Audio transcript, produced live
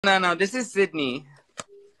No, this is Sydney.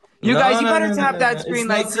 You guys, you better tap that screen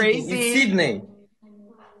like crazy. It's Sydney.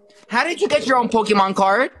 How did you get your own Pokemon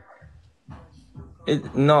card?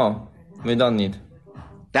 No, we don't need.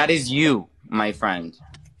 That is you, my friend.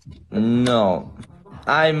 No,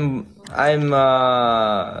 I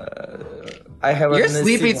have. You're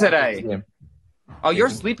sleepy today. Oh, you're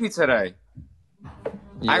sleepy today.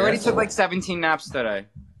 Yeah. I already took like 17 naps today.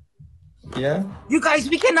 Yeah. You guys,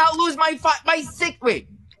 we cannot lose my six. Wait.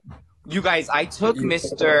 You guys, I took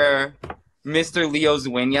Mr. Leo's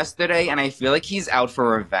win yesterday, and I feel like he's out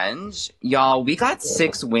for revenge. Y'all, we got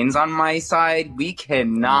 6 wins on my side. We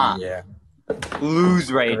cannot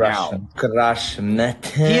lose right now. Crush him.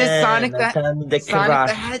 He is Sonic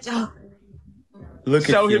the Hedgehog. Look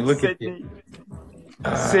at him. Look at him.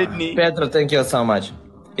 Sydney. Pedro, thank you so much.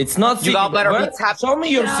 It's not Sydney. You all better be tapped. Show me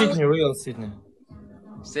your Sydney, real Sydney.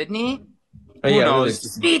 Sydney? Who knows? Really.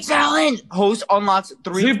 Speed challenge! Host unlocks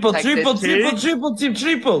 3 triple.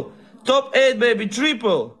 Top 8, baby,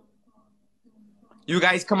 triple. You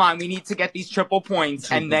guys, come on. We need to get these triple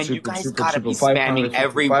points. And then you guys gotta be spamming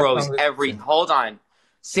every rose, hold on.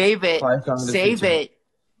 Save it. Save it.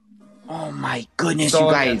 Oh my goodness, you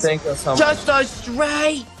guys. Thank you so much. Just a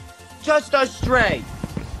stray. Just a stray.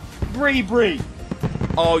 Bree.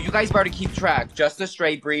 Oh, you guys better keep track. Just a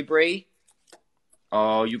stray, Bree.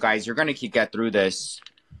 Oh, you guys, you're gonna get through this.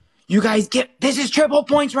 You guys this is triple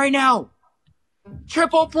points right now.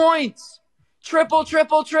 Triple points. Triple.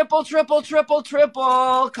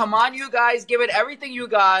 Come on, you guys, give it everything you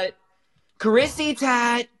got. Chrissy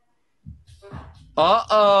Tat.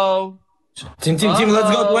 Uh-oh. Team,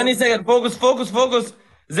 let's go. 20 seconds. Focus.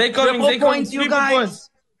 They coming, you guys. Points.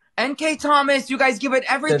 NK Thomas, you guys give it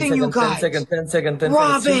everything you got. 10 seconds.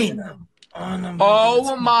 Robin.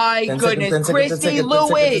 Oh my goodness. Christy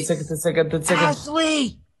Lewis.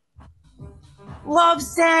 Ashley. Love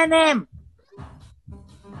Sanem.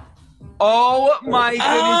 Oh my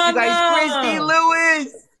goodness, you guys. Christy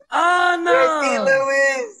Lewis.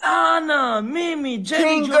 Anna, Mimi,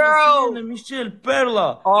 Jenny, Girl, Michelle,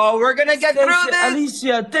 Perla. Oh, we're gonna get through this.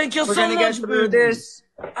 Alicia, thank you so much. We're gonna get through this.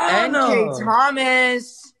 NK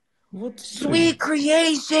Thomas. Sweet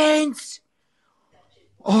Creations.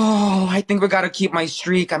 Oh, I think we gotta keep my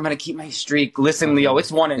streak. I'm gonna keep my streak. Listen, Leo,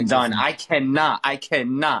 it's one and done. I cannot.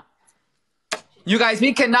 You guys,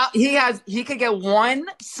 we cannot. He could get one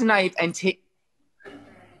snipe and take.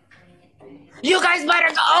 You guys better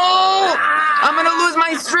go. Oh, I'm gonna lose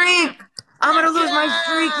my streak.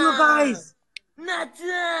 You guys. Not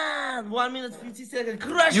done. 1 minute 50 seconds.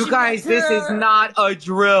 Crush you guys, this is not a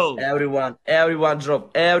drill. Everyone drop.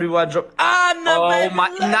 Anna, oh baby, my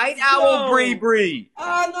Night Owl Bree.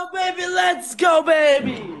 Anna, baby, let's go,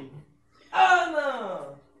 baby.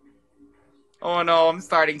 Anna. Oh no, I'm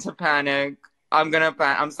starting to panic. I'm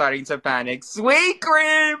starting to panic. Sweet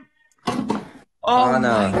Cream. Oh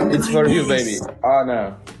Anna, it's for you, baby.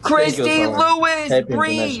 Anna. Christy Lewis.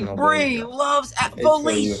 Bree loves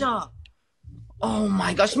Felicia. Oh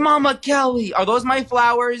my gosh, Mama Kelly. Are those my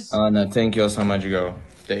flowers? Anna, thank you so much, girl.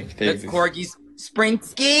 Take this. Corgis.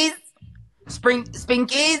 Spinkies.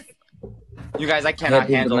 You guys, I cannot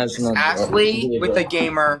handle this. Ashley with the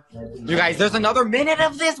gamer. You guys, there's another minute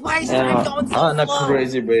of this. Why is time going so Anna, slow?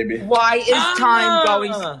 crazy, baby. Why is time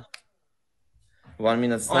going 1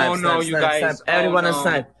 minute snipe. Oh no, you guys. Everyone a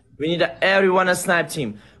snipe. We need everyone a snipe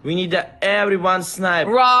team. We need everyone snipe.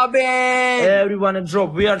 Robin. Everyone a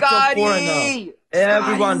drop. We are top 4 now.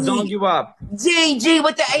 Everyone, don't give up. GG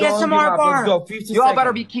with the ASMR bar. Let's go. 50 you all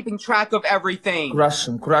better be keeping track of everything. Crush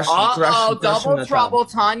him. Double trouble,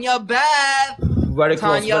 Tanya Beth. Very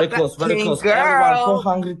close. Girl. Everyone,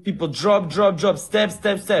 400 people. Drop.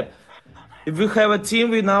 Step. If we have a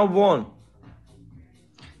team, we now won.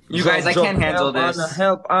 You guys, I can't handle this.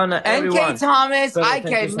 Help Anna, everyone. NK Thomas, I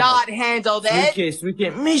cannot handle this. We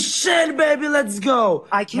can. Michelle, baby, let's go.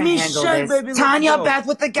 I can't handle this. Baby, Tanya Beth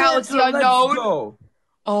with the Galaxy Unknown. Go.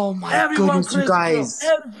 Oh my goodness, you guys.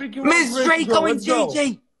 Miss Draco and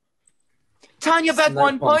JJ. Tanya Beth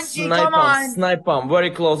won Punchy, come on. Snipe bomb,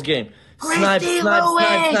 very close game. Snipe. Give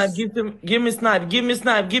me snipe. Big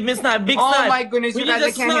snipe. Oh my goodness, you guys,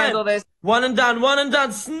 I can't handle this. One and done.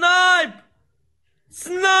 Snipe. 5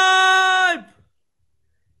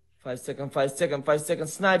 seconds.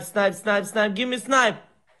 Snipe. Give me snipe.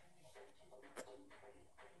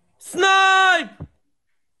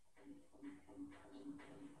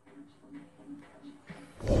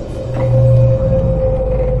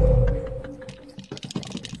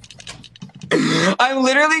 I'm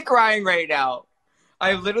literally crying right now.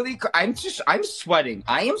 I'm sweating.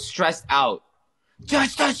 I am stressed out.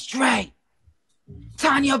 Just a stray.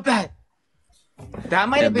 Tanya Beth. That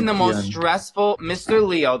might have been the most MVP. stressful, Mr.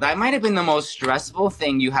 Leo, that might have been the most stressful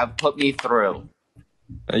thing you have put me through.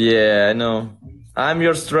 Yeah, I know. I'm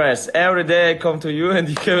your stress. Every day I come to you and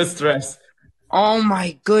you have stress. Oh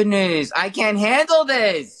my goodness, I can't handle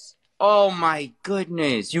this. Oh my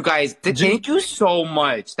goodness. You guys, thank you so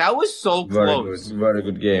much. That was so close. Very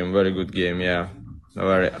good game, yeah.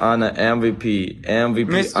 Very Anna MVP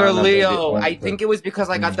Mr. Anna baby. Leo, I think it was because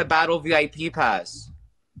I got the Battle VIP pass.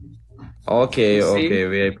 Okay, You see? okay,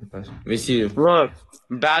 VIP pass. We see you. Look,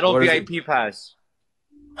 Battle What is it? VIP pass.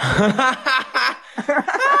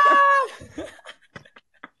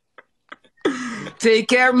 Take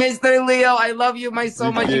care, Mr. Leo. I love you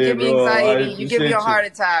so much. You give me Bro, I anxiety. You give me a appreciate you. heart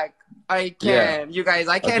attack. I Yeah. can't. You guys,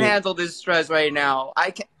 I can't Okay. handle this stress right now.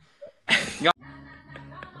 I can't.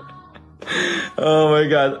 Oh my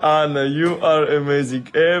God, Anna, you are amazing.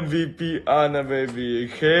 MVP Anna, baby.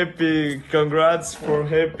 Happy, congrats for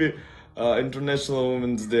happy International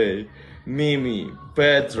Women's Day. Mimi,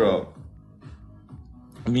 Petro,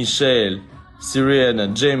 Michelle,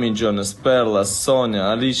 Sirena, Jamie Jonas, Perla,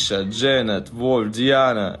 Sonia, Alicia, Janet, Wolf,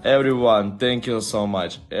 Diana, everyone, thank you so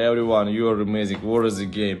much. Everyone, you are amazing. What is the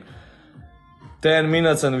game? 10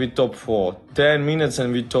 minutes and we top 4. 10 minutes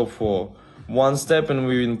and we top 4. One step and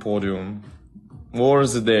we win podium. What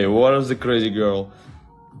is the day? What is the crazy girl?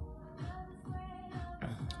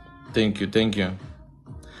 Thank you, thank you.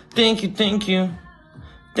 Thank you, thank you.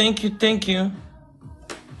 Thank you, thank you.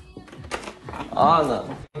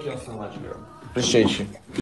 Anna, thank you so much, girl. Appreciate you.